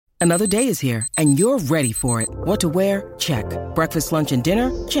Another day is here, and you're ready for it. What to wear? Check. Breakfast, lunch, and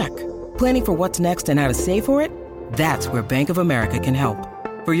dinner? Check. Planning for what's next and how to save for it? That's where Bank of America can help.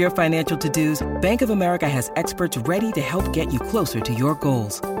 For your financial to-dos, Bank of America has experts ready to help get you closer to your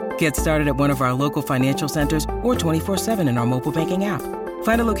goals. Get started at one of our local financial centers or 24/7 in our mobile banking app.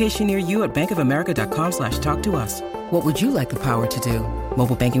 Find a location near you at bankofamerica.com/talktous. What would you like the power to do?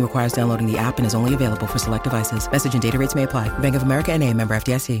 Mobile banking requires downloading the app and is only available for select devices. Message and data rates may apply. Bank of America N.A., member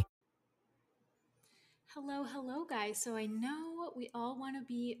FDIC. Hello, guys. So I know we all want to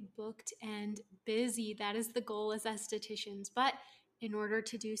be booked and busy. That is the goal as estheticians. But in order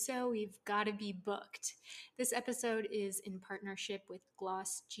to do so, we've got to be booked. This episode is in partnership with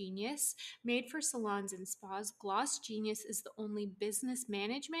Gloss Genius. Made for salons and spas, Gloss Genius is the only business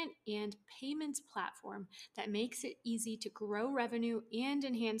management and payments platform that makes it easy to grow revenue and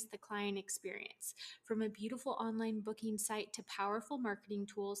enhance the client experience. From a beautiful online booking site to powerful marketing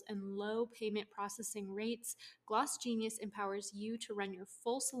tools and low payment processing rates, Gloss Genius empowers you to run your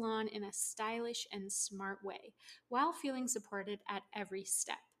full salon in a stylish and smart way while feeling supported at every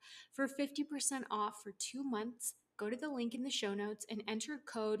step. For 50% off for 2 months, go to the link in the show notes and enter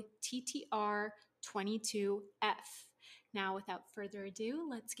code TTR22F. Now, without further ado,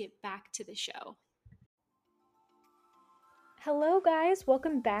 let's get back to the show. Hello, guys.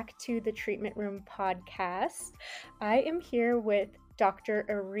 Welcome back to the Treatment Room podcast. I am here with Dr.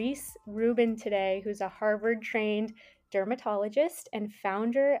 Arise Rubin today, who's a Harvard-trained dermatologist and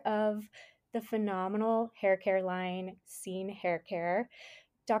founder of the phenomenal hair care line, Scene Hair Care.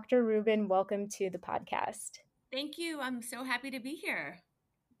 Dr. Rubin, welcome to the podcast. Thank you. I'm so happy to be here.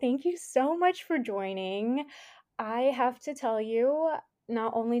 Thank you so much for joining. I have to tell you,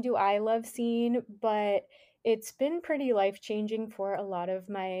 not only do I love Scene, but it's been pretty life-changing for a lot of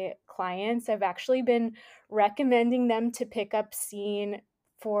my clients. I've actually been recommending them to pick up Scene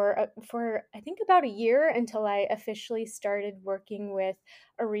for I think about a year until I officially started working with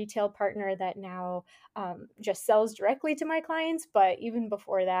a retail partner that now just sells directly to my clients. But even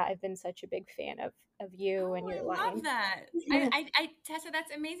before that, I've been such a big fan of you and your line. I love that. Tessa, that's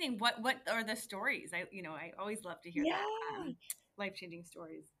amazing. What are the stories? I always love to hear that. Life-changing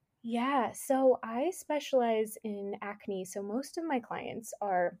stories. Yeah, so I specialize in acne. So most of my clients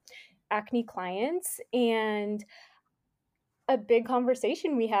are acne clients, and a big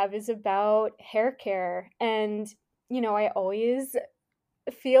conversation we have is about hair care. And, I always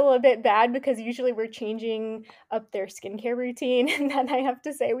feel a bit bad because usually we're changing up their skincare routine. And then I have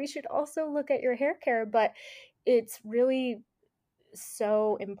to say, we should also look at your hair care. But it's really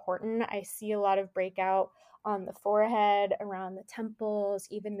so important. I see a lot of breakout on the forehead, around the temples,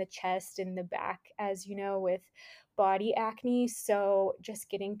 even the chest and the back, as you know, with body acne. So just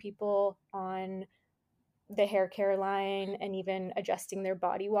getting people on the hair care line and even adjusting their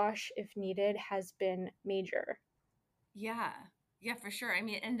body wash if needed has been major. Yeah, for sure. I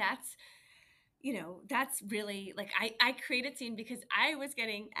mean, and that's really like I created Scene because I was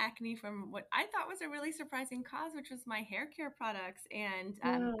getting acne from what I thought was a really surprising cause, which was my hair care products. And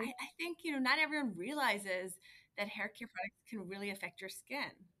I think, not everyone realizes that hair care products can really affect your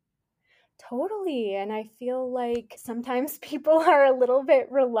skin. Totally. And I feel like sometimes people are a little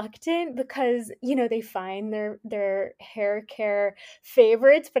bit reluctant because, they find their hair care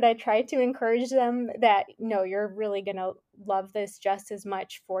favorites, but I try to encourage them that, no, you're really going to love this just as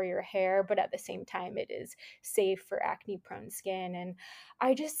much for your hair, but at the same time, it is safe for acne prone skin. And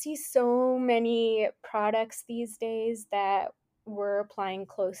I just see so many products these days that we're applying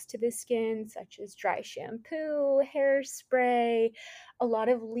close to the skin, such as dry shampoo, hairspray, a lot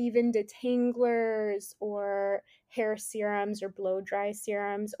of leave-in detanglers or hair serums or blow dry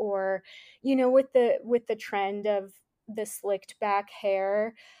serums, or with the trend of the slicked back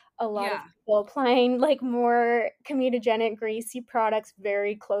hair, a lot of people applying like more comedogenic greasy products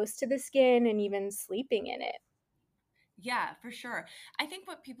very close to the skin and even sleeping in it. Yeah, for sure. I think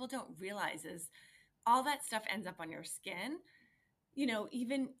what people don't realize is all that stuff ends up on your skin.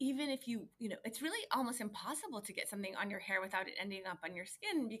 Even if it's really almost impossible to get something on your hair without it ending up on your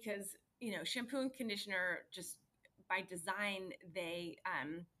skin because, shampoo and conditioner, just by design, they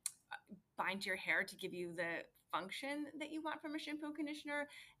bind your hair to give you the function that you want from a shampoo and conditioner.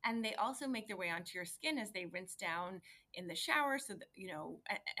 And they also make their way onto your skin as they rinse down in the shower. So that,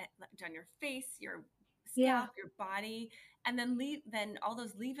 down your face, your scalp, your body, and then all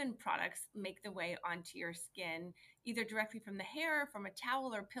those leave-in products make the way onto your skin, either directly from the hair, from a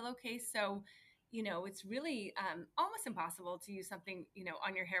towel or pillowcase. So, it's really almost impossible to use something,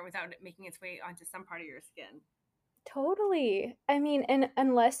 on your hair without it making its way onto some part of your skin. Totally. I mean, and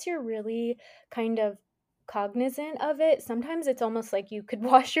unless you're really kind of cognizant of it. Sometimes it's almost like you could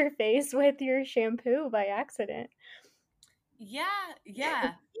wash your face with your shampoo by accident. Yeah,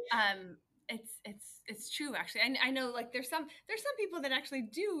 yeah. Um, it's true actually. I know like there's some people that actually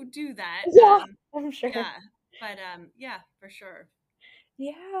do that. Yeah, I'm sure. Yeah, but yeah, for sure.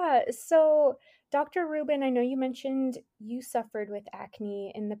 Yeah. So, Dr. Rubin, I know you mentioned you suffered with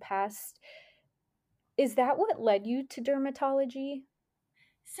acne in the past. Is that what led you to dermatology?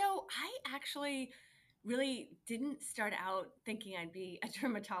 So I actually really didn't start out thinking I'd be a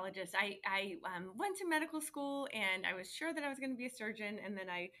dermatologist. I went to medical school and I was sure that I was going to be a surgeon, and then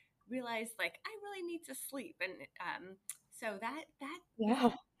I realized like I really need to sleep, and so that was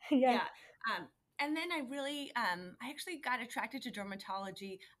Yeah. Yeah. yeah. Um, and then I actually got attracted to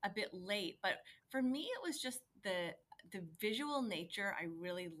dermatology a bit late, but for me, it was just the visual nature I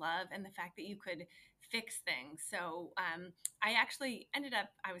really love, and the fact that you could fix things. So I actually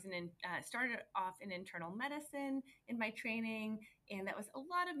I was started off in internal medicine in my training, and that was a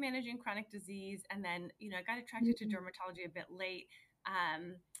lot of managing chronic disease. And then, I got attracted to Mm. dermatology a bit late.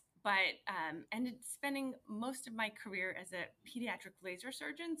 Um, but ended spending most of my career as a pediatric laser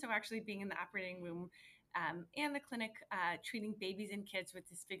surgeon. So actually being in the operating room and the clinic, treating babies and kids with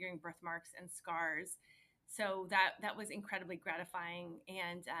disfiguring birthmarks and scars. So that was incredibly gratifying.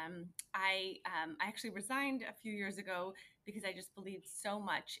 And I actually resigned a few years ago because I just believed so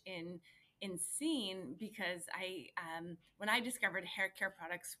much in Scene, because I when I discovered hair care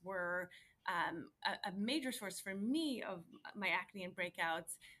products were a major source for me of my acne and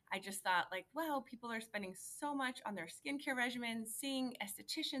breakouts. I just thought like, wow, people are spending so much on their skincare regimens, seeing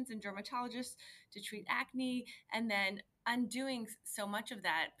estheticians and dermatologists to treat acne, and then undoing so much of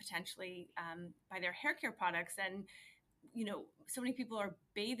that potentially by their hair care products. And so many people are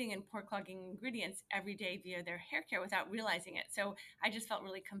bathing in pore clogging ingredients every day via their hair care without realizing it. So I just felt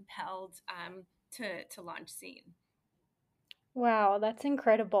really compelled to launch Scene. Wow, that's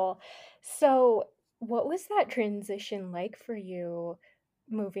incredible. So, what was that transition like for you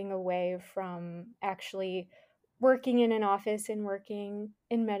moving away from actually working in an office and working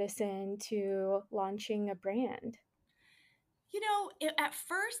in medicine to launching a brand? At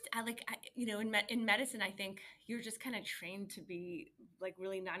first, in medicine, I think you're just kind of trained to be like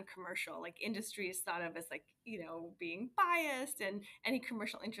really non-commercial. Like industry is thought of as like, being biased, and any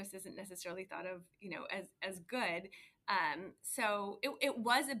commercial interest isn't necessarily thought of, as good. So it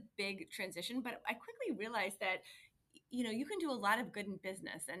was a big transition, but I quickly realized that, you can do a lot of good in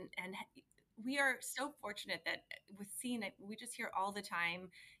business, and we are so fortunate that with Scene, we just hear all the time,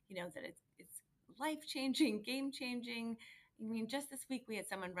 that it's life changing, game changing. I mean, just this week we had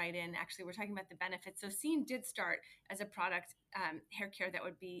someone write in. Actually, we're talking about the benefits. So, Scene did start as a product, hair care that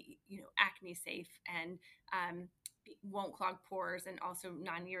would be, acne safe and won't clog pores, and also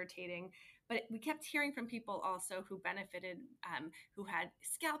non-irritating. But we kept hearing from people also who benefited, who had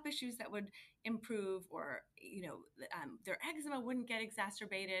scalp issues that would improve, or their eczema wouldn't get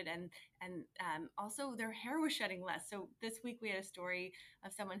exacerbated, and also their hair was shedding less. So this week we had a story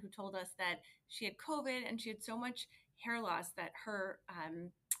of someone who told us that she had COVID and she had so much hair loss that her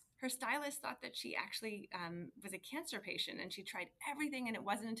stylist thought that she actually was a cancer patient, and she tried everything, and it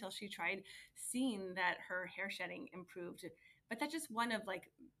wasn't until she tried Scene that her hair shedding improved. But that's just one of like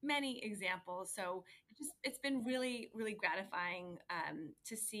many examples. So it's been really really gratifying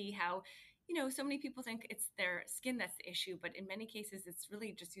to see how, so many people think it's their skin that's the issue, but in many cases it's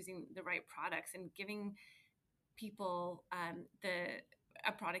really just using the right products and giving people the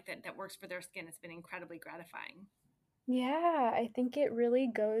a product that works for their skin. Has been incredibly gratifying. Yeah, I think it really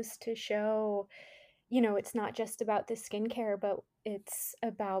goes to show, it's not just about the skincare, but it's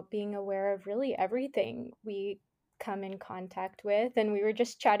about being aware of really everything we come in contact with. And we were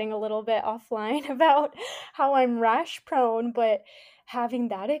just chatting a little bit offline about how I'm rash prone, but having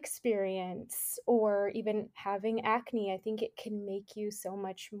that experience or even having acne, I think it can make you so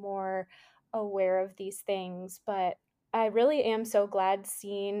much more aware of these things. But I really am so glad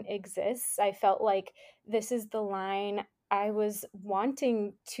Scene exists. I felt like this is the line I was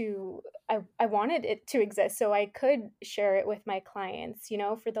wanting to I wanted it to exist so I could share it with my clients.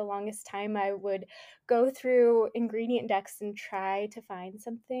 For the longest time, I would go through ingredient decks and try to find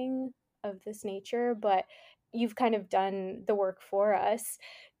something of this nature, but you've kind of done the work for us.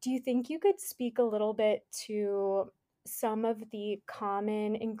 Do you think you could speak a little bit to some of the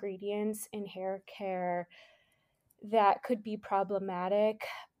common ingredients in hair care that could be problematic?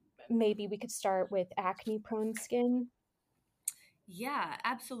 Maybe we could start with acne prone skin. Yeah,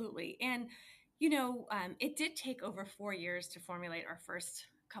 absolutely. And, it did take over 4 years to formulate our first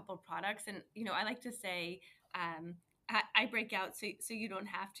couple products. And, I like to say, um, I break out so you don't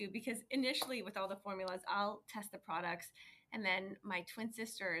have to, because initially with all the formulas, I'll test the products, and then my twin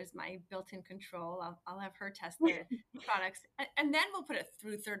sister is my built-in control. I'll have her test the products, and then we'll put it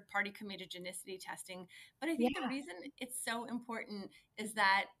through third-party commutogenicity testing. But I think the Yeah. reason it's so important is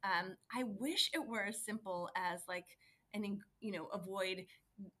that I wish it were as simple as like avoid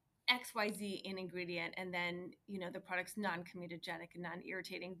XYZ in ingredient, and then the product's non-comedogenic and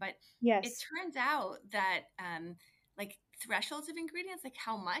non-irritating. But it Yes. turns out that like thresholds of ingredients, like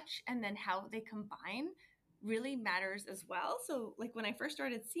how much and then how they combine, really matters as well. So like when I first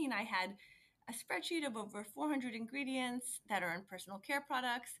started Scene, I had a spreadsheet of over 400 ingredients that are in personal care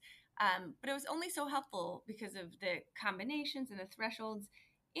products. But it was only so helpful because of the combinations and the thresholds.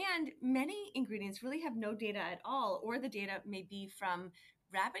 And many ingredients really have no data at all, or the data may be from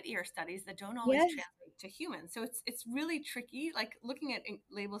rabbit ear studies that don't always Yes. translate to humans. So it's really tricky. Like looking at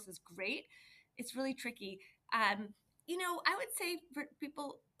labels is great. It's really tricky. I would say for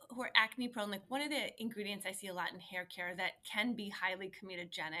people who are acne prone, like one of the ingredients I see a lot in hair care that can be highly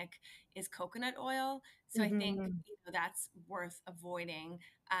comedogenic is coconut oil. So I think Mhm. that's worth avoiding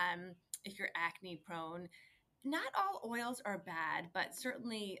if you're acne prone. Not all oils are bad, but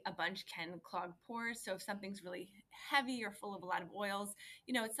certainly a bunch can clog pores. So if something's really heavy or full of a lot of oils,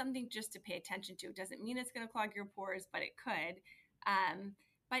 it's something just to pay attention to. It doesn't mean it's going to clog your pores, but it could. Um,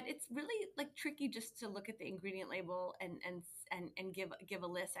 but it's really like tricky just to look at the ingredient label and give a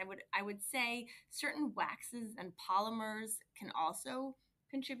list. I would say certain waxes and polymers can also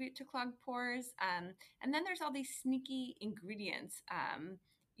contribute to clogged pores. And then there's all these sneaky ingredients.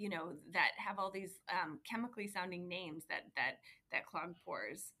 That have all these chemically sounding names that clog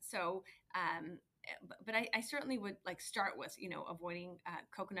pores. So, but I certainly would like start with avoiding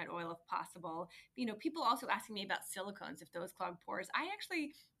coconut oil if possible. People also asking me about silicones, if those clog pores. I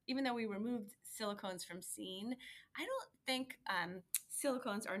actually, even though we removed silicones from Scene, I don't think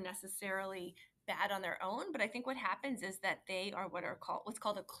silicones are necessarily bad on their own, but I think what happens is that they are what's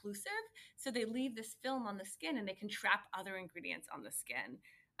called occlusive. So they leave this film on the skin and they can trap other ingredients on the skin.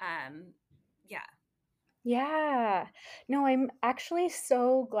 um, yeah. Yeah. No, I'm actually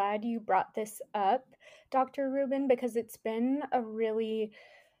so glad you brought this up, Dr. Rubin, because it's been a really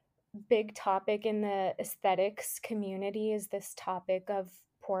big topic in the aesthetics community is this topic of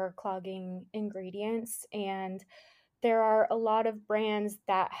pore clogging ingredients. And there are a lot of brands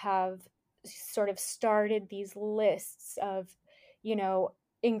that have sort of started these lists of, you know,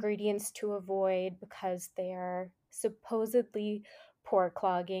 ingredients to avoid because they are supposedly pore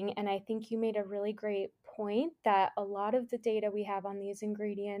clogging. And I think you made a really great point that a lot of the data we have on these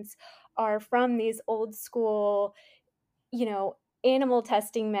ingredients are from these old school, you know, animal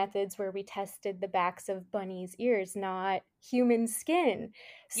testing methods where we tested the backs of bunnies' ears, not human skin.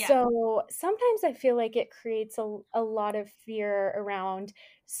 Yeah. So sometimes I feel like it creates a lot of fear around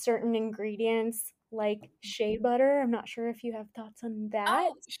certain ingredients like shea butter. I'm not sure if you have thoughts on that.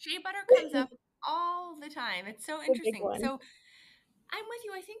 Oh, shea butter comes up all the time. It's so The big interesting. one. So I'm with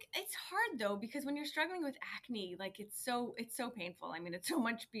you. I think it's hard though, because when you're struggling with acne, like it's so painful. I mean, it's so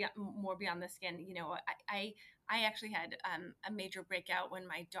much more beyond the skin. I actually had a major breakout when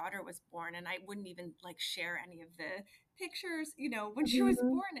my daughter was born, and I wouldn't even like share any of the pictures, when she was Mhm.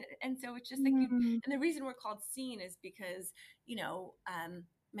 born. And so it's just like you. Mm. And the reason we're called Scene is because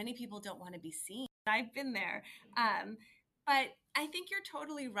many people don't want to be seen. I've been there. But I think you're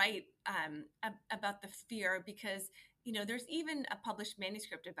totally right about the fear, because there's even a published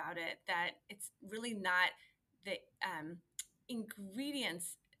manuscript about it, that it's really not the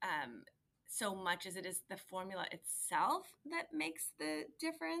ingredients so much as it is the formula itself that makes the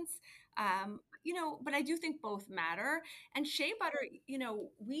difference. But I do think both matter. And shea butter,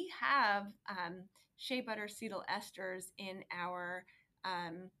 we have shea butter cetyl esters in our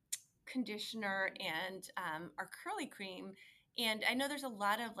conditioner and our curly cream. And I know there's a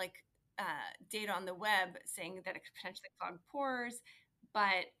lot of like data on the web saying that it could potentially clog pores.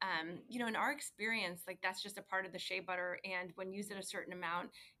 But in our experience, like that's just a part of the shea butter, and when used at a certain amount,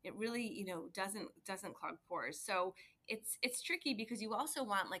 it really, doesn't clog pores. So it's tricky, because you also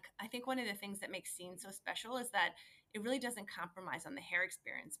want, like, I think one of the things that makes Scene so special is that it really doesn't compromise on the hair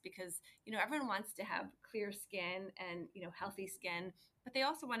experience, because everyone wants to have clear skin and healthy skin, but they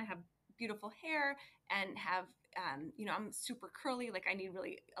also want to have beautiful hair and have I'm super curly, like I need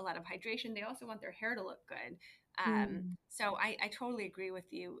really a lot of hydration. They also want their hair to look good. Mm. So I totally agree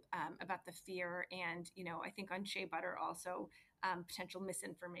with you about the fear, and I think on shea butter also potential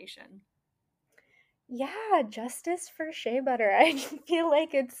misinformation. Yeah, justice for shea butter. I feel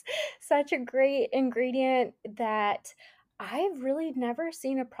like it's such a great ingredient that I've really never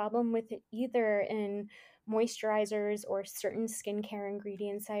seen a problem with it either. And moisturizers or certain skincare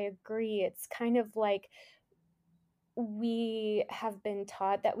ingredients, I agree. It's kind of like we have been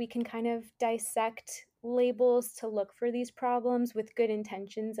taught that we can kind of dissect labels to look for these problems with good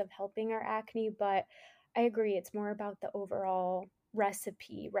intentions of helping our acne, but I agree, it's more about the overall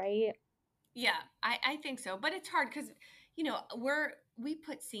recipe, right? Yeah, I think so, but it's hard because we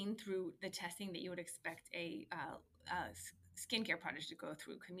put Scene through the testing that you would expect skincare product to go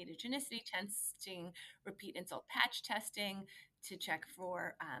through: comedogenicy testing, repeat insult patch testing to check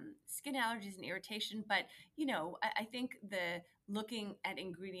for skin allergies and irritation. But I think the looking at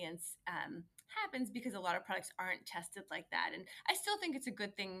ingredients happens because a lot of products aren't tested like that, and I still think it's a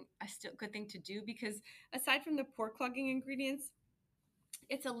good thing, good thing to do, because aside from the pore clogging ingredients,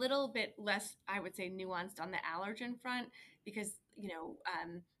 it's a little bit less, I would say, nuanced on the allergen front, because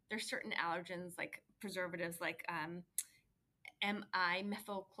there's certain allergens like preservatives like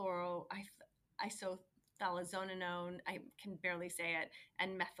isothiazonone, I can barely say it,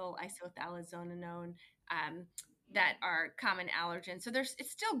 and methyl isothiazonone, um, that are common allergens. So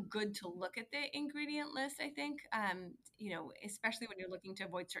it's still good to look at the ingredient list, I think, especially when you're looking to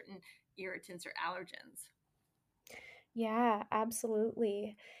avoid certain irritants or allergens. Yeah,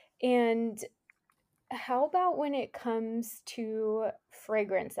 absolutely. And how about when it comes to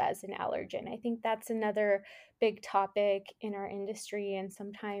fragrance as an allergen? I think that's another big topic in our industry, and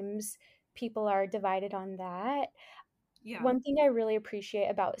sometimes people are divided on that. Yeah. One thing I really appreciate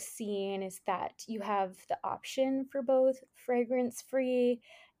about Scene is that you have the option for both fragrance free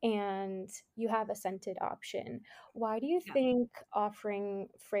and you have a scented option. Why do you Yeah. think offering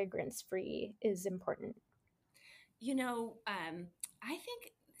fragrance free is important? I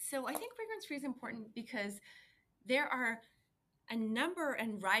think so. I think fragrance free is important because there are a number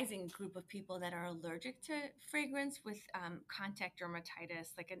and rising group of people that are allergic to fragrance with contact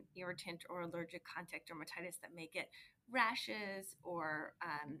dermatitis, like an irritant or allergic contact dermatitis that may get rashes or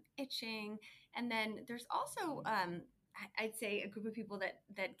itching. And then there's also I'd say a group of people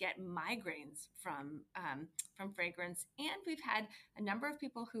that get migraines from fragrance. And we've had a number of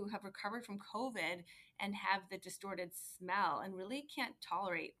people who have recovered from COVID and have the distorted smell and really can't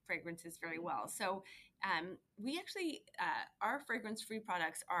tolerate fragrances very well. So we actually, our fragrance free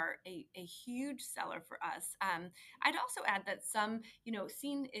products are a huge seller for us. I'd also add that some,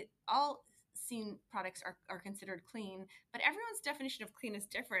 all Scene products are considered clean, but everyone's definition of clean is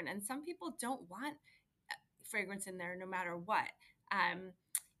different. And some people don't want fragrance in there no matter what. Um,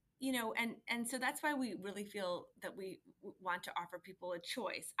 and so that's why we really feel that we want to offer people a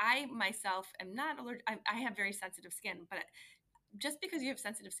choice. I myself am not allergic. I have very sensitive skin, but just because you have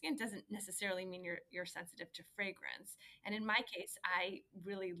sensitive skin doesn't necessarily mean you're sensitive to fragrance. And in my case, I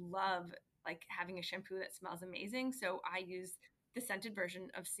really love like having a shampoo that smells amazing, so I use the scented version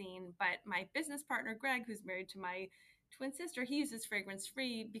of Scene. But my business partner Greg, who's married to my twin sister, he uses fragrance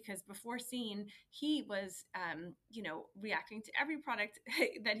free because before Scene, he was reacting to every product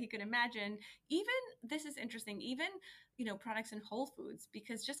that he could imagine. Even, this is interesting, even products in Whole Foods,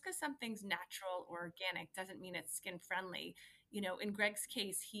 because just because something's natural or organic doesn't mean it's skin friendly. In Greg's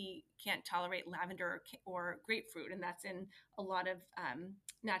case, he can't tolerate lavender or grapefruit, and that's in a lot of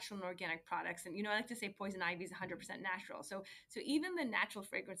natural and organic products. And I like to say poison ivy is 100% natural. So even the natural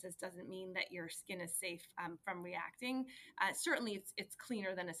fragrances doesn't mean that your skin is safe from reacting. Certainly, it's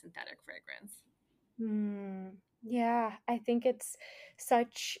cleaner than a synthetic fragrance. Yeah, I think it's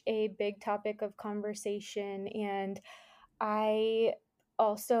such a big topic of conversation, and I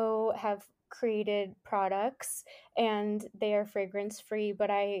also have created products and they are fragrance free, but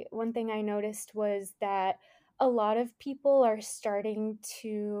I one thing I noticed was that a lot of people are starting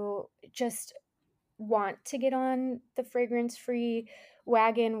to just want to get on the fragrance free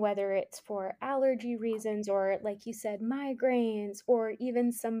wagon, whether it's for allergy reasons or, like you said, migraines, or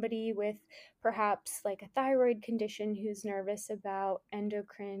even somebody with perhaps like a thyroid condition who's nervous about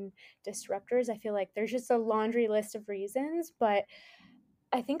endocrine disruptors. I feel like there's just a laundry list of reasons, but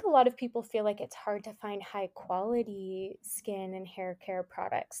I think a lot of people feel like it's hard to find high quality skin and hair care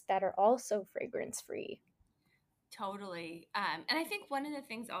products that are also fragrance free. Totally. And I think one of the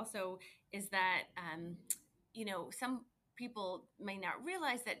things also is that, some people may not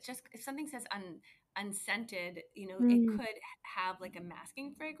realize that just if something says unscented, it Mm, could have like a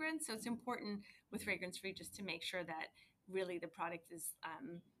masking fragrance. So it's important with fragrance free just to make sure that really the product is,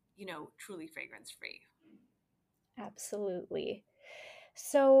 truly fragrance free. absolutely.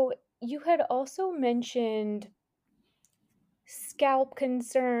 So you had also mentioned scalp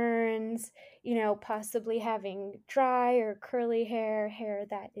concerns, possibly having dry or curly hair, hair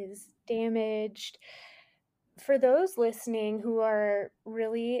that is damaged. For those listening who are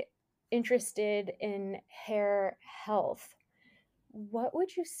really interested in hair health, what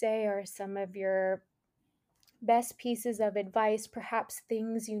would you say are some of your best pieces of advice, perhaps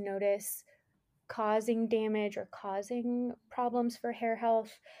things you notice causing damage or causing problems for hair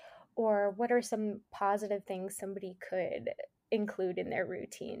health? Or what are some positive things somebody could include in their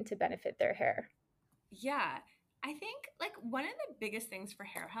routine to benefit their hair? Yeah. I think like one of the biggest things for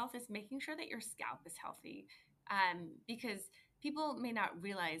hair health is making sure that your scalp is healthy. Because people may not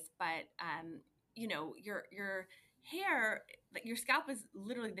realize, but your hair, like your scalp is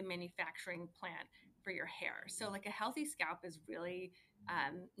literally the manufacturing plant for your hair. So like a healthy scalp is really,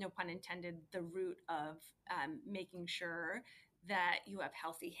 no pun intended, the root of making sure that you have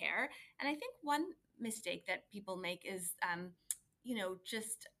healthy hair. And I think one mistake that people make is,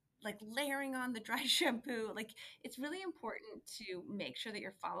 just like layering on the dry shampoo. Like it's really important to make sure that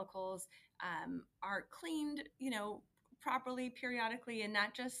your follicles are cleaned, properly periodically, and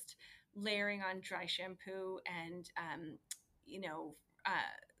not just layering on dry shampoo and you know uh,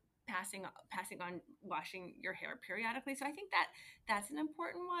 passing on washing your hair periodically. So I think that that's an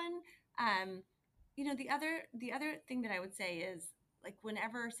important one. The other thing that I would say is, like,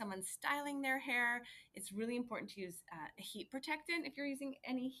 whenever someone's styling their hair, it's really important to use a heat protectant if you're using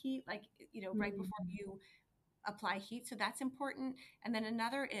any heat, like, right before Mm. you apply heat. So that's important. And then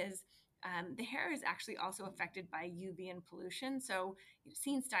another is, the hair is actually also affected by UV and pollution. So you've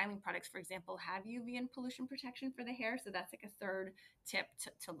seen styling products, for example, have UV and pollution protection for the hair. So that's like a third tip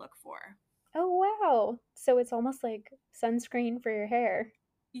to look for. Oh, wow. So it's almost like sunscreen for your hair.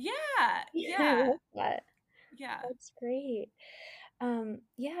 Yeah, I yeah, love that. yeah. That's great.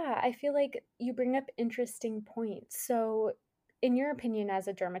 Yeah, I feel like you bring up interesting points. So, in your opinion, as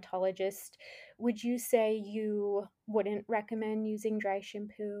a dermatologist, would you say you wouldn't recommend using dry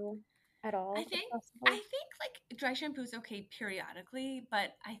shampoo at I all, if think I possible? think like dry shampoo is okay periodically,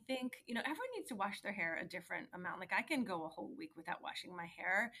 but I think, everyone needs to wash their hair a different amount. Like I can go a whole week without washing my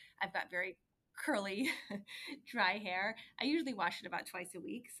hair. I've got very curly dry hair. I usually wash it about twice a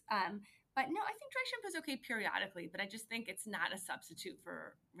week. But no, I think dry shampoo is okay periodically, but I just think it's not a substitute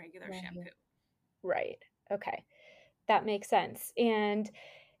for regular Right. shampoo. Right. Okay. That makes sense. And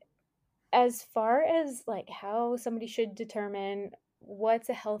as far as like how somebody should determine what's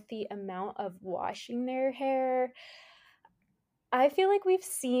a healthy amount of washing their hair, I feel like we've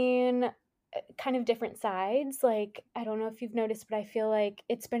seen kind of different sides. Like, I don't know if you've noticed, but I feel like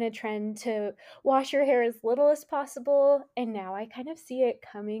it's been a trend to wash your hair as little as possible. And now I kind of see it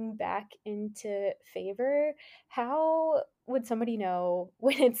coming back into favor. How would somebody know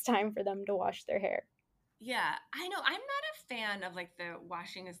when it's time for them to wash their hair? Yeah, I know. I'm not a fan of like the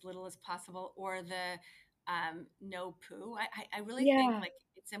washing as little as possible or the no poo. I really think Yeah. like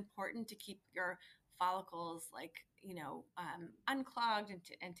it's important to keep your follicles like, unclogged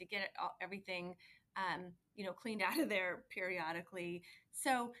and to get everything cleaned out of there periodically.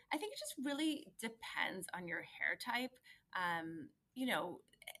 So I think it just really depends on your hair type. Um, you know,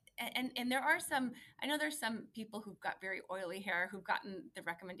 and there are some, I know there's some people who've got very oily hair who've gotten the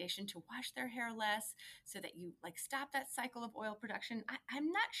recommendation to wash their hair less so that you like stop that cycle of oil production.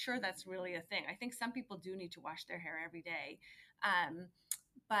 I'm not sure that's really a thing. I think some people do need to wash their hair every day. um,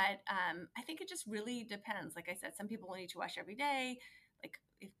 but I think it just really depends. Like I said, some people need to wash every day. Like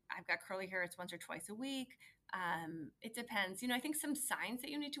if I've got curly hair, it's once or twice a week. It depends. I think some signs that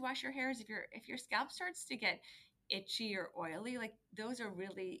you need to wash your hair is if your scalp starts to get itchy or oily. Like those are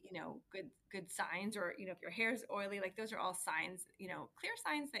really, good signs. Or if your hair is oily, like those are all signs, clear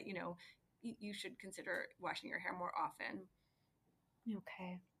signs that you should consider washing your hair more often.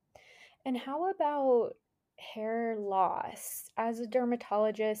 Okay. And how about hair loss? As a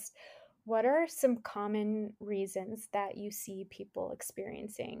dermatologist, what are some common reasons that you see people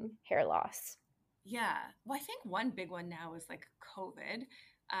experiencing hair loss? Yeah. Well, I think one big one now is like COVID,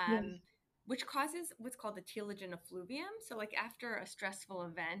 Yeah. which causes what's called the telogen effluvium. So, like after a stressful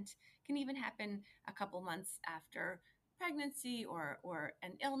event, can even happen a couple months after pregnancy or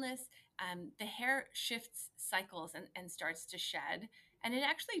an illness. The hair shifts cycles and starts to shed, and it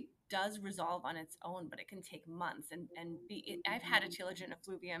actually does resolve on its own, but it can take months. I've had a telogen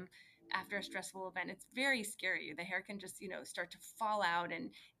effluvium after a stressful event. It's very scary. The hair can just start to fall out,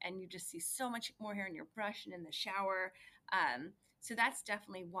 and you just see so much more hair in your brush and in the shower. So that's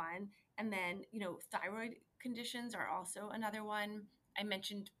definitely one. And then, thyroid conditions are also another one. I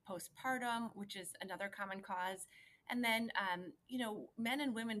mentioned postpartum, which is another common cause. And then, men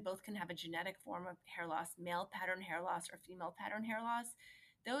and women both can have a genetic form of hair loss, male pattern hair loss or female pattern hair loss.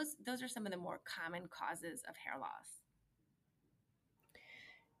 Those are some of the more common causes of hair loss.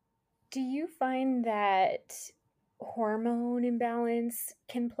 Do you find that hormone imbalance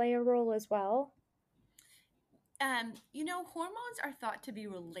can play a role as well? Hormones are thought to be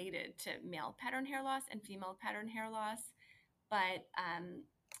related to male pattern hair loss and female pattern hair loss, but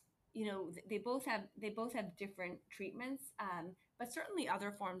they both have different treatments. But certainly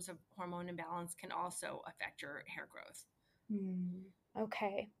other forms of hormone imbalance can also affect your hair growth. Hmm.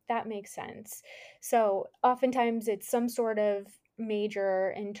 Okay, that makes sense. So oftentimes it's some sort of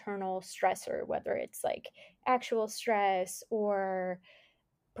major internal stressor, whether it's like actual stress or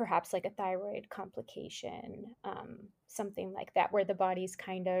perhaps like a thyroid complication, something like that, where the body's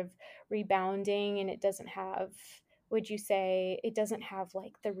kind of rebounding and it doesn't have, would you say, it doesn't have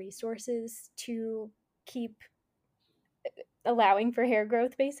like the resources to keep allowing for hair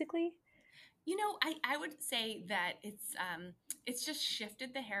growth, basically? I would say that it's just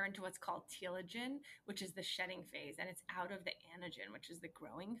shifted the hair into what's called telogen, which is the shedding phase, and it's out of the anagen, which is the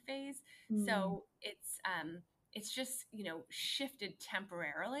growing phase. Mm. So it's just shifted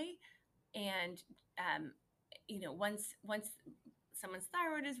temporarily, and once someone's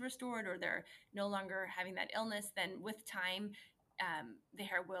thyroid is restored or they're no longer having that illness, then with time, the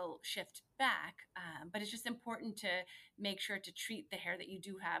hair will shift back. But it's just important to make sure to treat the hair that you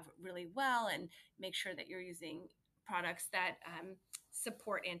do have really well and make sure that you're using products that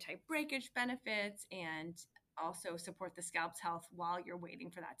support anti-breakage benefits and also support the scalp's health while you're waiting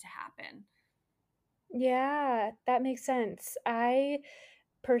for that to happen. Yeah, that makes sense. I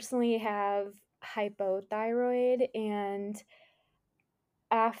personally have hypothyroid, and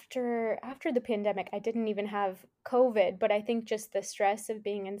after the pandemic, I didn't even have COVID, but I think just the stress of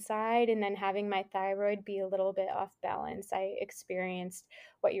being inside and then having my thyroid be a little bit off balance, I experienced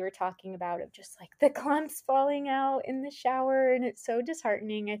what you were talking about of just like the clumps falling out in the shower, and it's so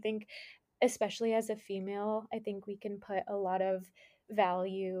disheartening. I think especially as a female, I think we can put a lot of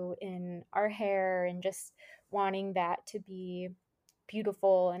value in our hair and just wanting that to be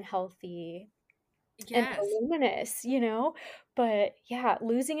beautiful and healthy and Yes. voluminous, But yeah,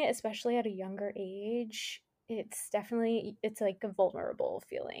 losing it, especially at a younger age, it's like a vulnerable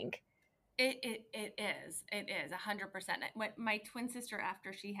feeling. It is 100%. My twin sister,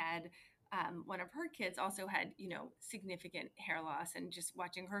 after she had one of her kids, also had significant hair loss, and just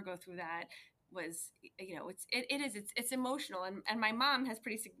watching her go through that was it's emotional, and my mom has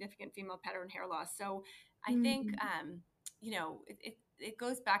pretty significant female pattern hair loss, so I think Mhm. it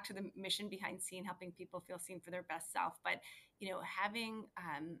goes back to the mission behind Seen, helping people feel seen for their best self, but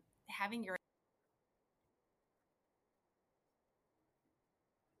having your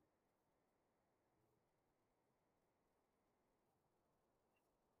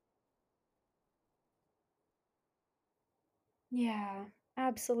Yeah,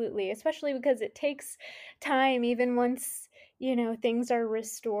 absolutely, especially because it takes time even once, things are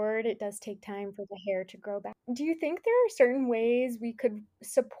restored, it does take time for the hair to grow back. Do you think there are certain ways we could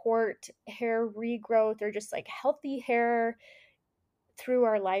support hair regrowth or just like healthy hair through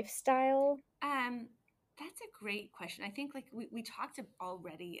our lifestyle? Um, that's a great question. I think like we talked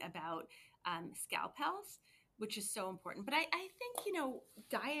already about scalp health, which is so important. But I think,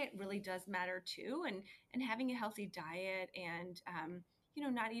 diet really does matter too. And having a healthy diet and,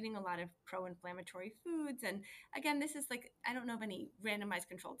 not eating a lot of pro-inflammatory foods. And again, this is like, I don't know of any randomized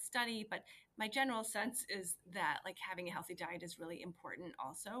controlled study, but my general sense is that like having a healthy diet is really important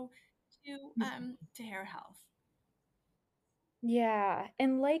also to hair health. Yeah,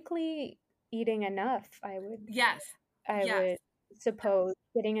 and likely eating enough, Yes. I Yes. would suppose,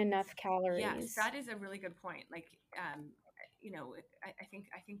 getting enough Yes, calories. that is a really good point. Like, I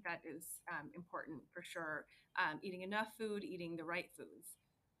think that is important for sure. Eating enough food, eating the right foods.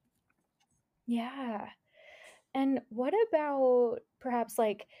 Yeah. And what about perhaps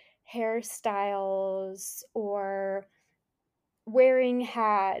like hairstyles or wearing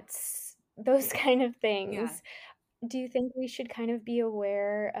hats, those kind of Yes. things? Do you think we should kind of be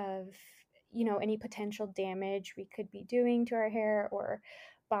aware of, any potential damage we could be doing to our hair or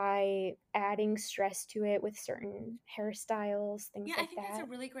by adding stress to it with certain hairstyles, things Yeah, I like think that's a that?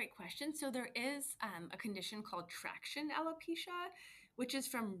 really great question. So there is a condition called traction alopecia, which is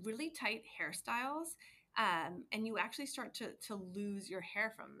from really tight hairstyles. And you actually start to lose your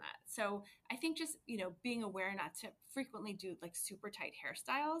hair from that. So I think just, being aware not to frequently do like super tight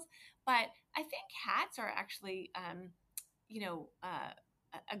hairstyles. But I think hats are actually, you know, uh,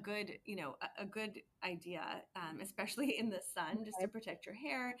 a good, a good idea, especially in the sun, just to Okay. protect your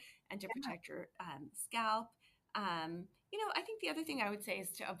hair and to protect your scalp. I think the other thing I would say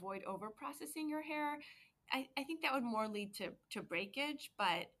is to avoid over processing your hair. I think that would more lead to breakage,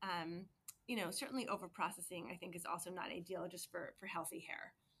 but certainly over processing I think is also not ideal just for healthy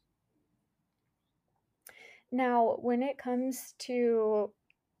hair. Now, when it comes to,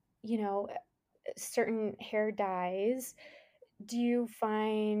 you know, certain hair dyes, do you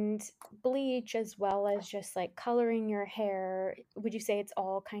find bleach as well as just like coloring your hair? Would you say it's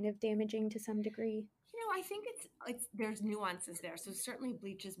all kind of damaging to some degree? I think it's there's nuances there. So certainly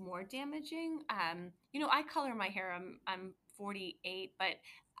bleach is more damaging. I color my hair. I'm 48, but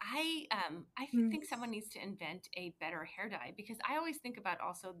I Mm. think someone needs to invent a better hair dye, because I always think about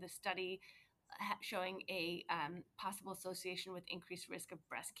also the study showing a possible association with increased risk of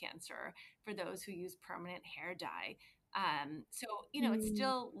breast cancer for those who use permanent hair dye. So it's Mm.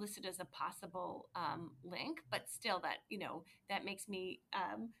 still listed as a possible link, but still that makes me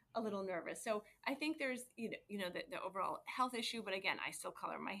a little nervous. So I think there's the overall health issue, but again, I still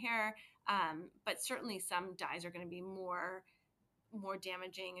color my hair. But certainly some dyes are going to be more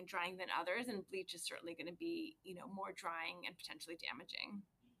damaging and drying than others, and bleach is certainly going to be more drying and potentially damaging.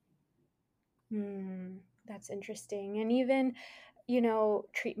 Hmm, that's interesting. And even,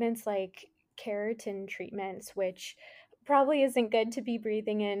 treatments like keratin treatments, which probably isn't good to be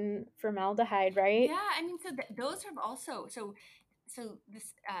breathing in formaldehyde, right? Yeah, I mean, so those have also so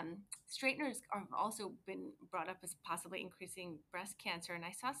this straighteners have also been brought up as possibly increasing breast cancer, and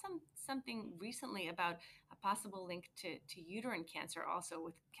I saw something recently about a possible link to uterine cancer also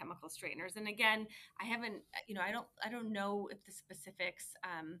with chemical straighteners. And again, I haven't, I don't know if the specifics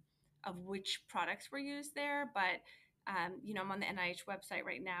of which products were used there, but I'm on the NIH website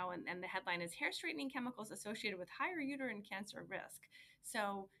right now, and the headline is hair straightening chemicals associated with higher uterine cancer risk.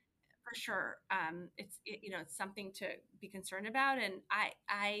 So for sure, it's something to be concerned about. And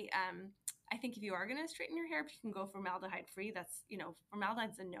I think if you are going to straighten your hair, if you can go formaldehyde free. That's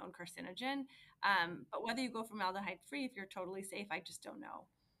formaldehyde's a known carcinogen. But whether you go formaldehyde free, if you're totally safe, I just don't know.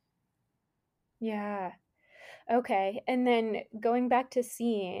 Yeah. Okay. And then going back to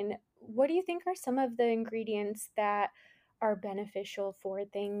seeing, what do you think are some of the ingredients that are beneficial for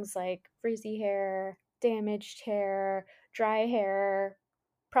things like frizzy hair, damaged hair, dry hair,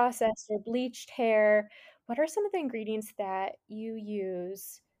 processed or bleached hair? What are some of the ingredients that you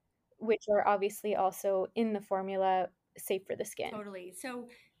use, which are obviously also in the formula, safe for the skin? Totally. So,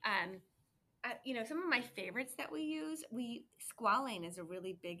 um, some of my favorites that we use, we squalane is a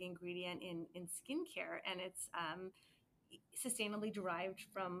really big ingredient in skincare, and it's sustainably derived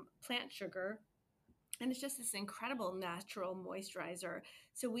from plant sugar, and it's just this incredible natural moisturizer.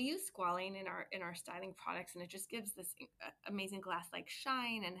 So we use squalane in our styling products, and it just gives this amazing glass like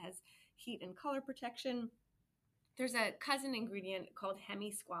shine and has heat and color protection. There's a cousin ingredient called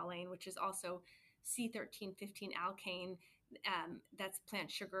hemisqualane, which is also C1315 alkane. That's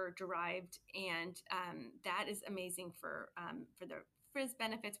plant sugar derived, and that is amazing for the frizz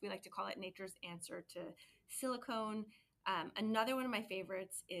benefits. We like to call it nature's answer to silicone. Another one of my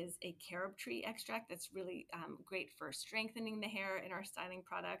favorites is a carob tree extract that's really great for strengthening the hair in our styling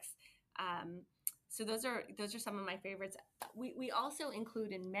products. So those are some of my favorites. We also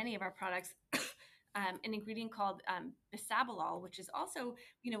include in many of our products an ingredient called bisabolol, which is also,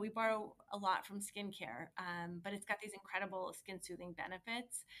 we borrow a lot from skincare, but it's got these incredible skin soothing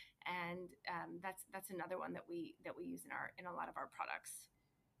benefits, and that's another one that we use in a lot of our products.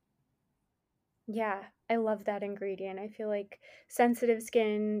 Yeah, I love that ingredient. I feel like sensitive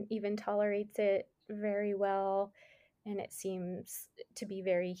skin even tolerates it very well, and it seems to be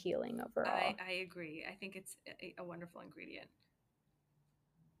very healing I, overall. I agree. I think it's a wonderful ingredient.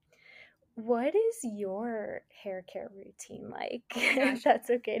 What is your hair care routine like, Oh my if gosh. that's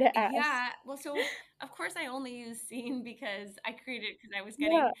okay to ask? Yeah. Well, so of course I only use Scene because I created it because I was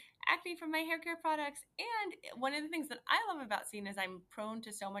getting Yeah. acne from my hair care products. And one of the things that I love about Scene is I'm prone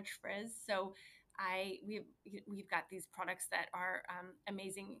to so much frizz. So we've got these products that are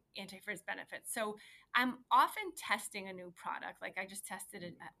amazing anti-frizz benefits. So I'm often testing a new product. Like I just tested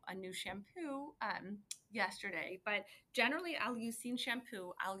a new shampoo yesterday, but generally I'll use Scene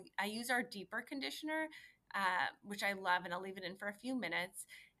shampoo. I use our deeper conditioner, which I love, and I'll leave it in for a few minutes.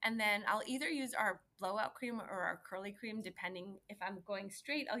 And then I'll either use our blowout cream or our curly cream, depending if I'm going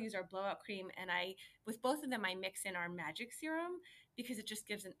straight, I'll use our blowout cream. And with both of them, I mix in our magic serum because it just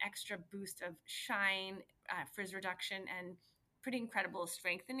gives an extra boost of shine, frizz reduction, and pretty incredible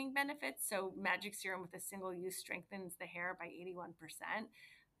strengthening benefits. So magic serum with a single use strengthens the hair by 81%.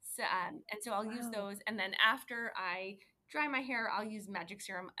 And so I'll use Wow. those. And then after I dry my hair, I'll use magic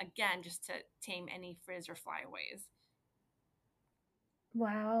serum again just to tame any frizz or flyaways.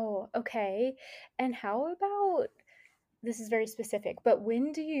 Wow. Okay. And how about, this is very specific, but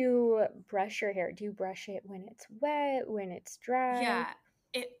when do you brush your hair? Do you brush it when it's wet, when it's dry? Yeah.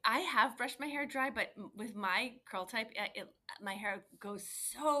 I have brushed my hair dry, but with my curl type, my hair goes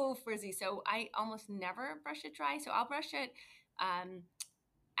so frizzy. So I almost never brush it dry. So I'll brush it um,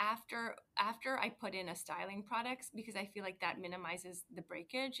 after I put in a styling products because I feel like that minimizes the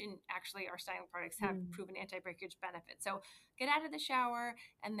breakage. And actually, our styling products have Mm. proven anti-breakage benefits. So get out of the shower,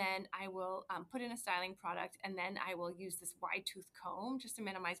 and then I will put in a styling product, and then I will use this wide tooth comb just to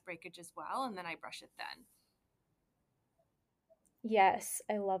minimize breakage as well, and then I brush it then. Yes,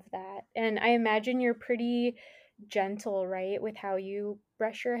 I love that. And I imagine you're pretty gentle, right, with how you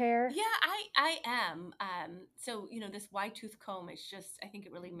brush your hair? Yeah, I am. So this wide tooth comb is just I think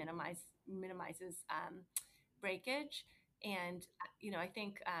it really minimizes breakage, and I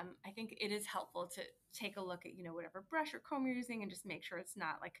think it is helpful to take a look at whatever brush or comb you're using and just make sure it's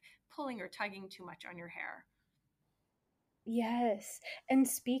not like pulling or tugging too much on your hair. Yes. And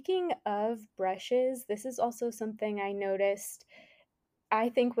speaking of brushes, this is also something I noticed I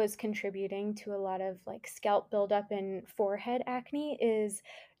think was contributing to a lot of like scalp buildup and forehead acne is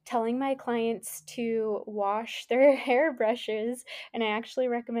telling my clients to wash their hairbrushes, and I actually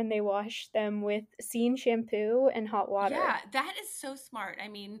recommend they wash them with Scene shampoo and hot water. Yeah, that is so smart. I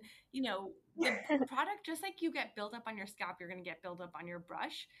mean, the product, just like you get buildup on your scalp, you're going to get buildup on your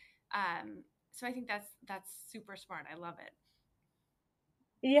brush. So I think that's super smart. I love it.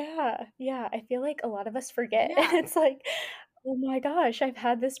 Yeah, yeah, I feel like a lot of us forget, and Yeah, it's like, "Oh my gosh, I've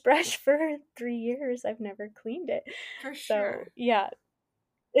had this brush for 3 years, I've never cleaned it." for So, sure. yeah,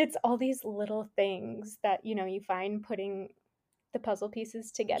 it's all these little things that, you find putting the puzzle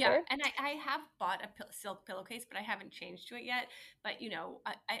pieces Yeah, together. and I have bought a silk pillowcase, but I haven't changed to it yet. But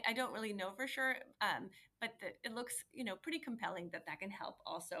I don't really know for sure. But it looks pretty compelling that that can help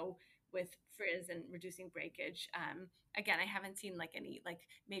also with frizz and reducing breakage. Again, I haven't seen like any like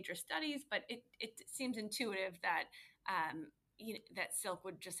major studies, but it seems intuitive that um, that silk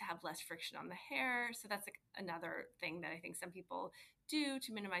would just have less friction on the hair. So that's like another thing that I think some people do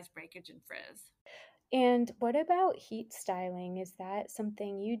to minimize breakage and frizz. And what about heat styling? Is that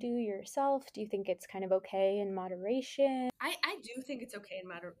something you do yourself? Do you think it's kind of okay in moderation? I do think it's okay in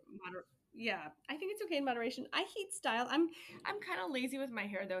yeah, I think it's okay in moderation. I heat style. I'm kind of lazy with my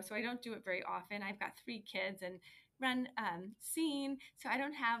hair though, so I don't do it very often. I've got 3 kids and run scene, so I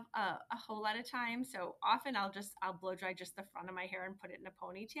don't have a whole lot of time. So often I'll blow dry just the front of my hair and put it in a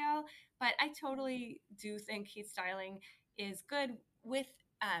ponytail. But I totally do think heat styling is good with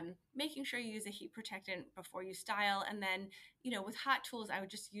making sure you use a heat protectant before you style, and then with hot tools, I would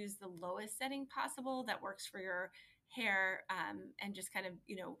just use the lowest setting possible that works for your hair, and just kind of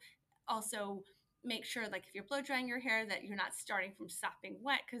also make sure like if you're blow drying your hair that you're not starting from sopping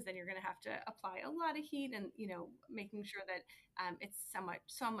wet, because then you're going to have to apply a lot of heat, and making sure that it's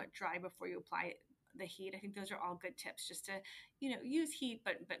somewhat dry before you apply the heat. I think those are all good tips just to use heat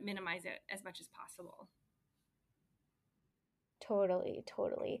but minimize it as much as possible. Totally,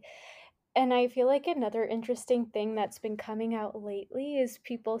 totally. And I feel like another interesting thing that's been coming out lately is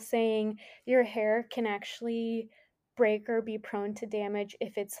people saying your hair can actually break or be prone to damage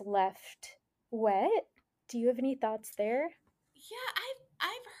if it's left wet. Do you have any thoughts there? Yeah,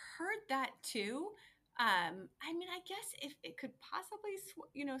 I've heard that too. I mean, I guess if it could possibly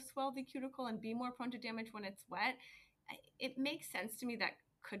swell the cuticle and be more prone to damage when it's wet, it makes sense to me that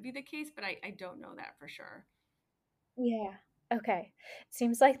could be the case, but I don't know that for sure. Yeah. Okay.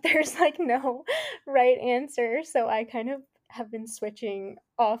 Seems like there's like no right answer. So I kind of have been switching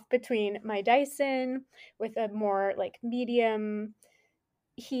off between my Dyson with a more like medium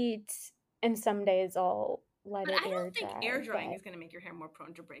heat, and some days I'll let But it I air don't think air dry. drying But is going to make your hair more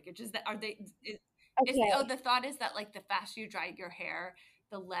prone to breakage. Is that are they is okay. the thought is that like the faster you dry your hair,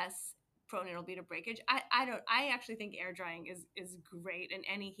 the less prone it'll be to breakage. I actually think air drying is great, and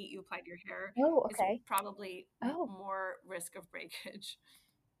any heat you apply to your hair Oh, is okay. probably Oh, more risk of breakage.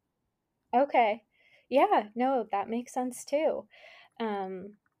 okay. Yeah, no, that makes sense too.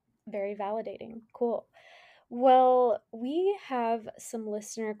 Um, very validating. Cool. Well, we have some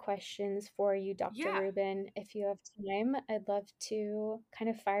listener questions for you, Dr. Yeah, Rubin. If you have time, I'd love to kind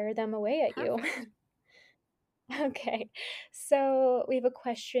of fire them away at you. perfect. Okay. So we have a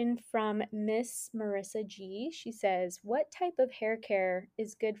question from Miss Marissa G. She says, "What type of hair care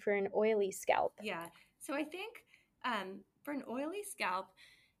is good for an oily scalp?" Yeah. So I think for an oily scalp,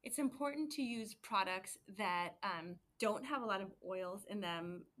 it's important to use products that don't have a lot of oils in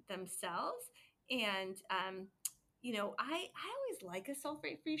them themselves. And I always like a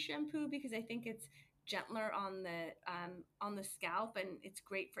sulfate-free shampoo because I think it's gentler on the scalp, and it's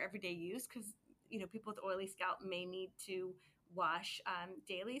great for everyday use because people with oily scalp may need to wash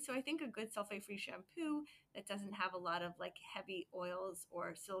daily. So I think a good sulfate-free shampoo that doesn't have a lot of like heavy oils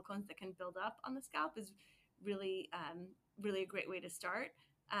or silicones that can build up on the scalp is really, really a great way to start.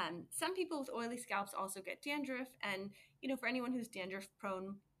 Some people with oily scalps also get dandruff, and for anyone who's dandruff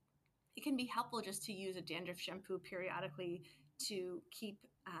prone, it can be helpful just to use a dandruff shampoo periodically to keep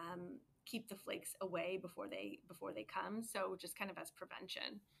the flakes away before they come. So just kind of as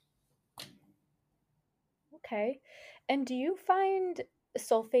prevention. Okay. And do you find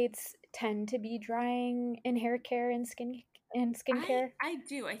sulfates tend to be drying in hair care and I skincare? I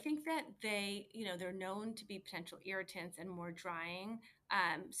do. I think that they're known to be potential irritants and more drying.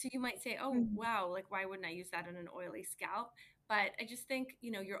 So you might say, "Oh, Mm. wow, like why wouldn't I use that on an oily scalp?" But I just think,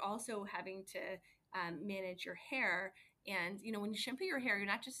 you're also having to manage your hair, and when you shampoo your hair, you're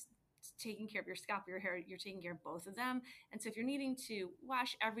not just taking care of your scalp, your hair, you're taking care of both of them. And so if you're needing to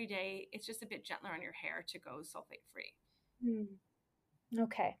wash every day, it's just a bit gentler on your hair to go sulfate free. Mm.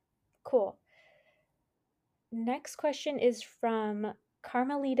 Okay. Cool. Next question is from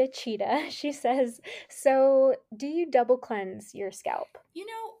Carmelita Cheetah. She says, "So, do you double cleanse your scalp?"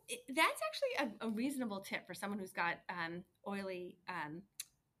 That's actually a reasonable tip for someone who's got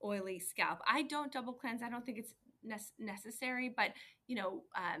oily scalp. I don't double cleanse. I don't think it's necessary, but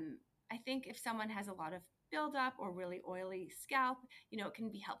I think if someone has a lot of buildup or really oily scalp, it can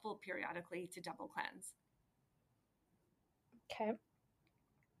be helpful periodically to double cleanse. Okay.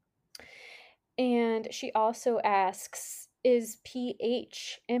 And she also asks, "Is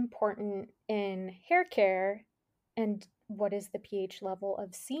pH important in hair care? And what is the pH level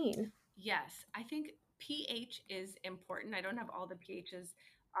of Scene?" Yes, I think pH is important. I don't have all the pHs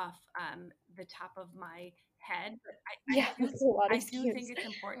off the top of my head, but I Yeah, do that's a lot I of do think SKUs. it's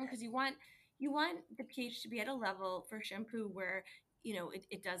important because you want the pH to be at a level for shampoo where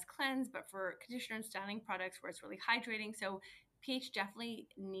it does cleanse, but for conditioner and styling products where it's really hydrating. So pH definitely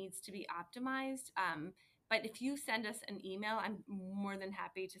needs to be optimized. But if you send us an email, I'm more than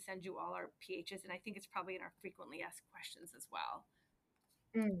happy to send you all our pHs, and I think it's probably in our frequently asked questions as well.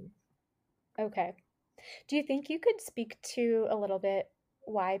 Mm, okay. Do you think you could speak to a little bit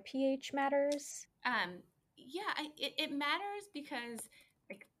why pH matters? Yeah, it matters because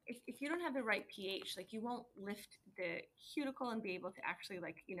like if you don't have the right pH, like you won't lift the cuticle and be able to actually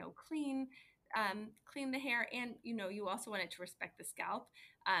like clean the hair, and you also want it to respect the scalp.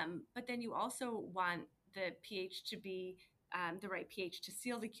 But then you also want the pH to be the right pH to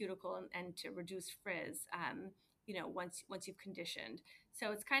seal the cuticle and to reduce frizz. Once you've conditioned,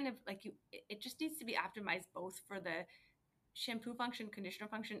 so it's kind of like it just needs to be optimized both for the shampoo function, conditioner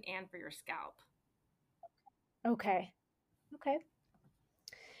function, and for your scalp. Okay. Okay.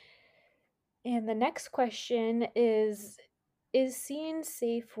 And the next question is Scene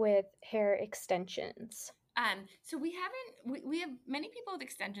safe with hair extensions? So we have many people with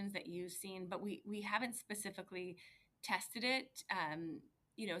extensions that use Scene, but we haven't specifically tested it.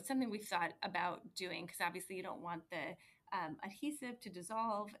 It's something we've thought about doing because obviously you don't want the adhesive to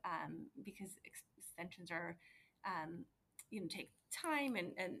dissolve because extensions are, take time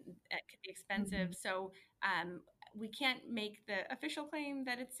and it can be expensive. Mhm. So we can't make the official claim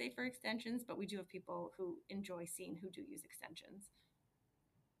that it's safe for extensions, but we do have people who enjoy Scene who do use extensions.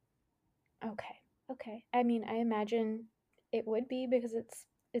 Okay. Okay. I mean, I imagine it would be because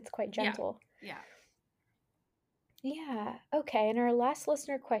it's quite Yeah, gentle. yeah. Yeah. Okay. And our last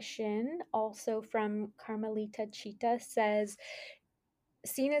listener question, also from Carmelita Chita, says,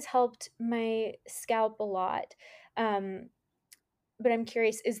 "Scene has helped my scalp a lot. Um, but I'm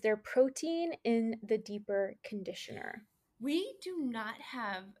curious, is there protein in the deeper conditioner?" We do not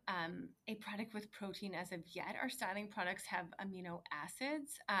have a product with protein as of yet. Our styling products have amino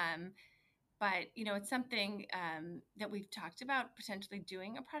acids, but it's something that we've talked about potentially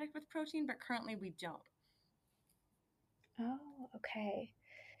doing a product with protein, but currently we don't. Oh, okay.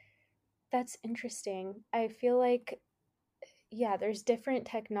 That's interesting. I feel like, yeah, there's different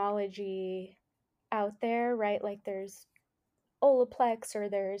technology out there, right? Like there's Olaplex or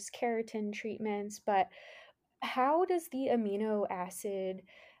there's keratin treatments, but how does the amino acid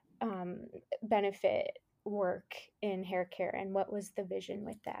um, benefit work in hair care, and what was the vision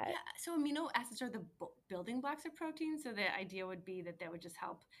with that? Yeah, so amino acids are the building blocks of protein. So the idea would be that they would just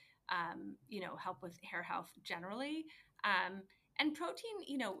help, help with hair health generally. Um, and protein,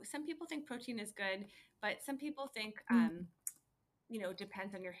 some people think protein is good, but some people think Mm.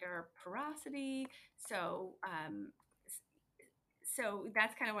 depends on your hair porosity. So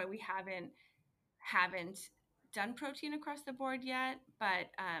that's kind of why we haven't done protein across the board yet.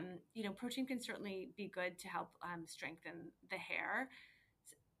 But protein can certainly be good to help strengthen the hair.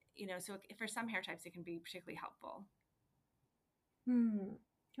 So for some hair types, it can be particularly helpful. Hmm.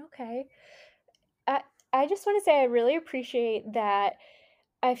 Okay. I I just want to say I really appreciate that.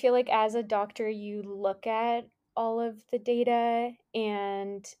 I feel like as a doctor, you look at all of the data,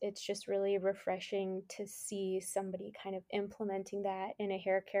 and it's just really refreshing to see somebody kind of implementing that in a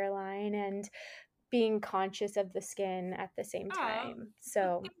hair care line and being conscious of the skin at the same Oh, time. well,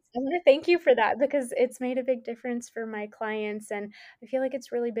 So thanks. I want to thank you for that because it's made a big difference for my clients, and I feel like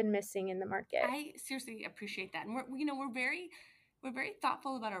it's really been missing in the market. I seriously appreciate that. And we're very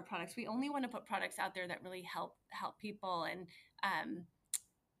thoughtful about our products. We only want to put products out there that really help people. And um,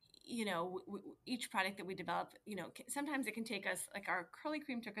 each product that we develop, sometimes it can take us, like our curly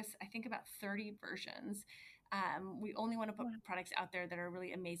cream took us, I think, about 30 versions. We only want to put Wow. products out there that are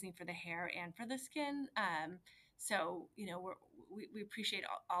really amazing for the hair and for the skin. So, we appreciate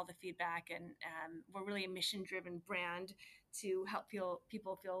all the feedback, and we're really a mission driven brand to help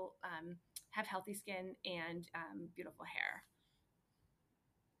people feel, have healthy skin and beautiful hair.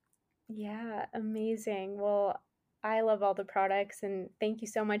 Yeah, amazing. Well, I love all the products, and thank you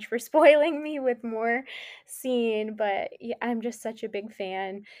so much for spoiling me with more scene. But yeah, I'm just such a big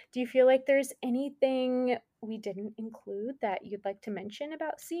fan. Do you feel like there's anything we didn't include that you'd like to mention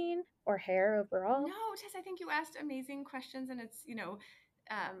about scene or hair overall? No, Tess, I think you asked amazing questions, and it's,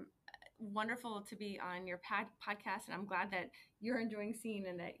 um, wonderful to be on your podcast. And I'm glad that you're enjoying Scene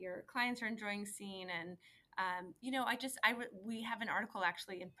and that your clients are enjoying Scene. And, we have an article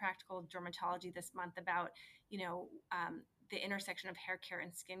actually in Practical Dermatology this month about, the intersection of hair care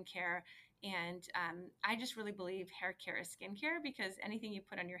and skincare. And I just really believe hair care is skincare, because anything you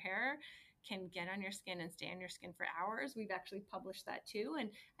put on your hair can get on your skin and stay on your skin for hours. We've actually published that too. And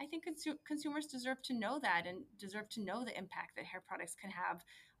I think consumers deserve to know that, and deserve to know the impact that hair products can have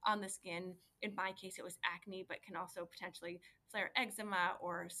on the skin. In my case, it was acne, but can also potentially flare eczema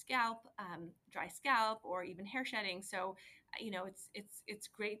or scalp, dry scalp, or even hair shedding. So, it's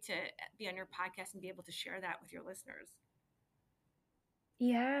great to be on your podcast and be able to share that with your listeners.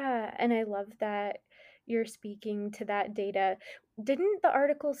 Yeah, and I love that you're speaking to that data. Didn't the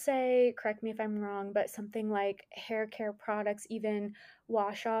article say, correct me if I'm wrong, but something like hair care products, even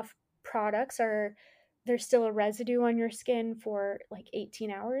wash off products, are there's still a residue on your skin for like 18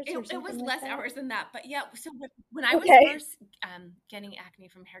 hours or It was something like less that? hours than that, but yeah. So when I was Okay. first getting acne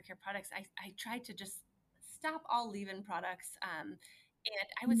from hair care products, I tried to just stop all leave-in products, and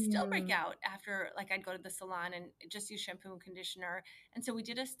I would still break Mm, out after, like, I'd go to the salon and just use shampoo and conditioner. And so we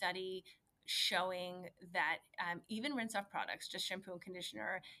did a study showing that, even rinse off products, just shampoo and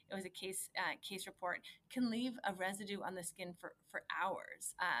conditioner, it was a case report, can leave a residue on the skin for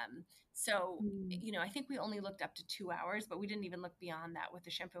hours. So, mm. I think we only looked up to 2 hours, but we didn't even look beyond that with the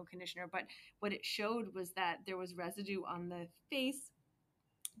shampoo and conditioner. But what it showed was that there was residue on the face,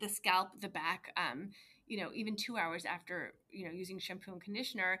 the scalp, the back, even 2 hours after, using shampoo and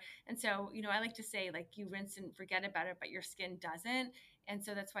conditioner. And so, I like to say, like, you rinse and forget about it, but your skin doesn't. And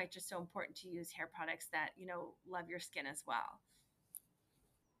so that's why it's just so important to use hair products that, love your skin as well.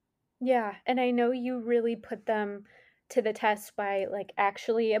 Yeah, and I know you really put them to the test by like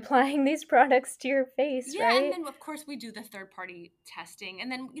actually applying these products to your face, Yeah, and right? then of course we do the third party testing, and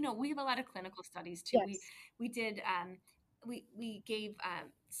then, we have a lot of clinical studies too. We Yes. we did we gave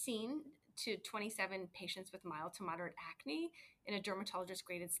Scene to 27 patients with mild to moderate acne in a dermatologist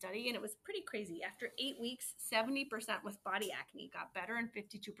graded study, and it was pretty crazy. After 8 weeks, 70% with body acne got better, and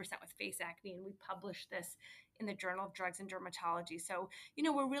 52% with face acne, and we published this in the Journal of Drugs and Dermatology. So,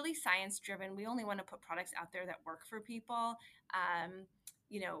 we're really science driven. We only want to put products out there that work for people.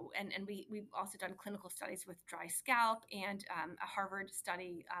 And we've also done clinical studies with dry scalp, and a Harvard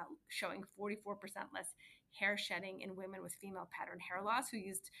study showing 44% less hair shedding in women with female pattern hair loss who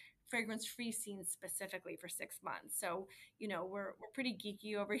used fragrance-free Scene specifically for 6 months. So, we're pretty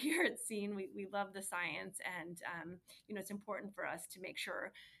geeky over here at Scene. We love the science, and it's important for us to make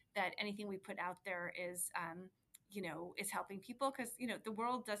sure that anything we put out there is helping people, because the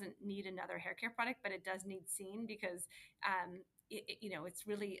world doesn't need another hair care product, but it does need Scene, because it's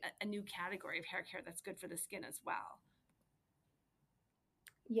really a new category of hair care that's good for the skin as well.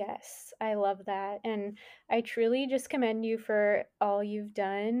 Yes, I love that. And I truly just commend you for all you've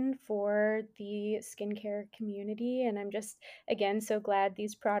done for the skincare community. And I'm just, again, so glad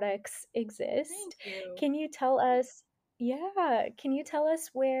these products Thank exist. you. Can you tell us, yeah, can you tell us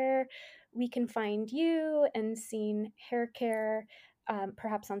where we can find you and Scene Hair Care,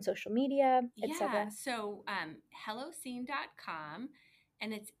 perhaps on social media, Yeah. etc.? So, helloscene.com,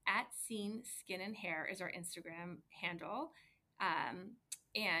 and it's at Scene Skin and Hair is our Instagram handle. Um,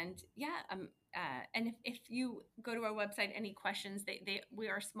 and yeah, And if you go to our website, any questions, we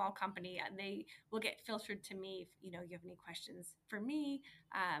are a small company. They will get filtered to me if you have any questions for me.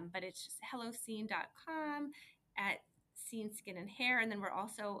 But it's just helloscene.com at Scene Skin and Hair, and then we're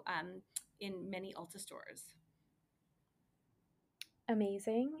also in many Ulta stores.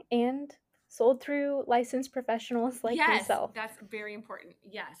 Amazing. And sold through licensed professionals like Yes, yourself. that's very important.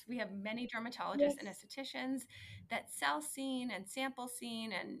 Yes, we have many dermatologists and Yes. estheticians that sell Scene and sample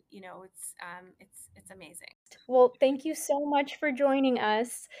Scene, and it's amazing. Well, thank you so much for joining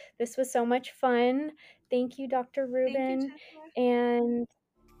us. This was so much fun. Thank you, Dr. Thank you, Rubin. Jennifer. And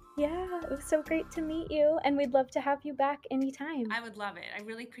yeah, it was so great to meet you, and we'd love to have you back anytime. I would love it. I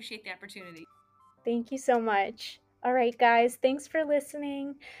really appreciate the opportunity. Thank you so much. All right, guys, thanks for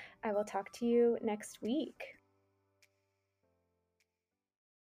listening. I will talk to you next week.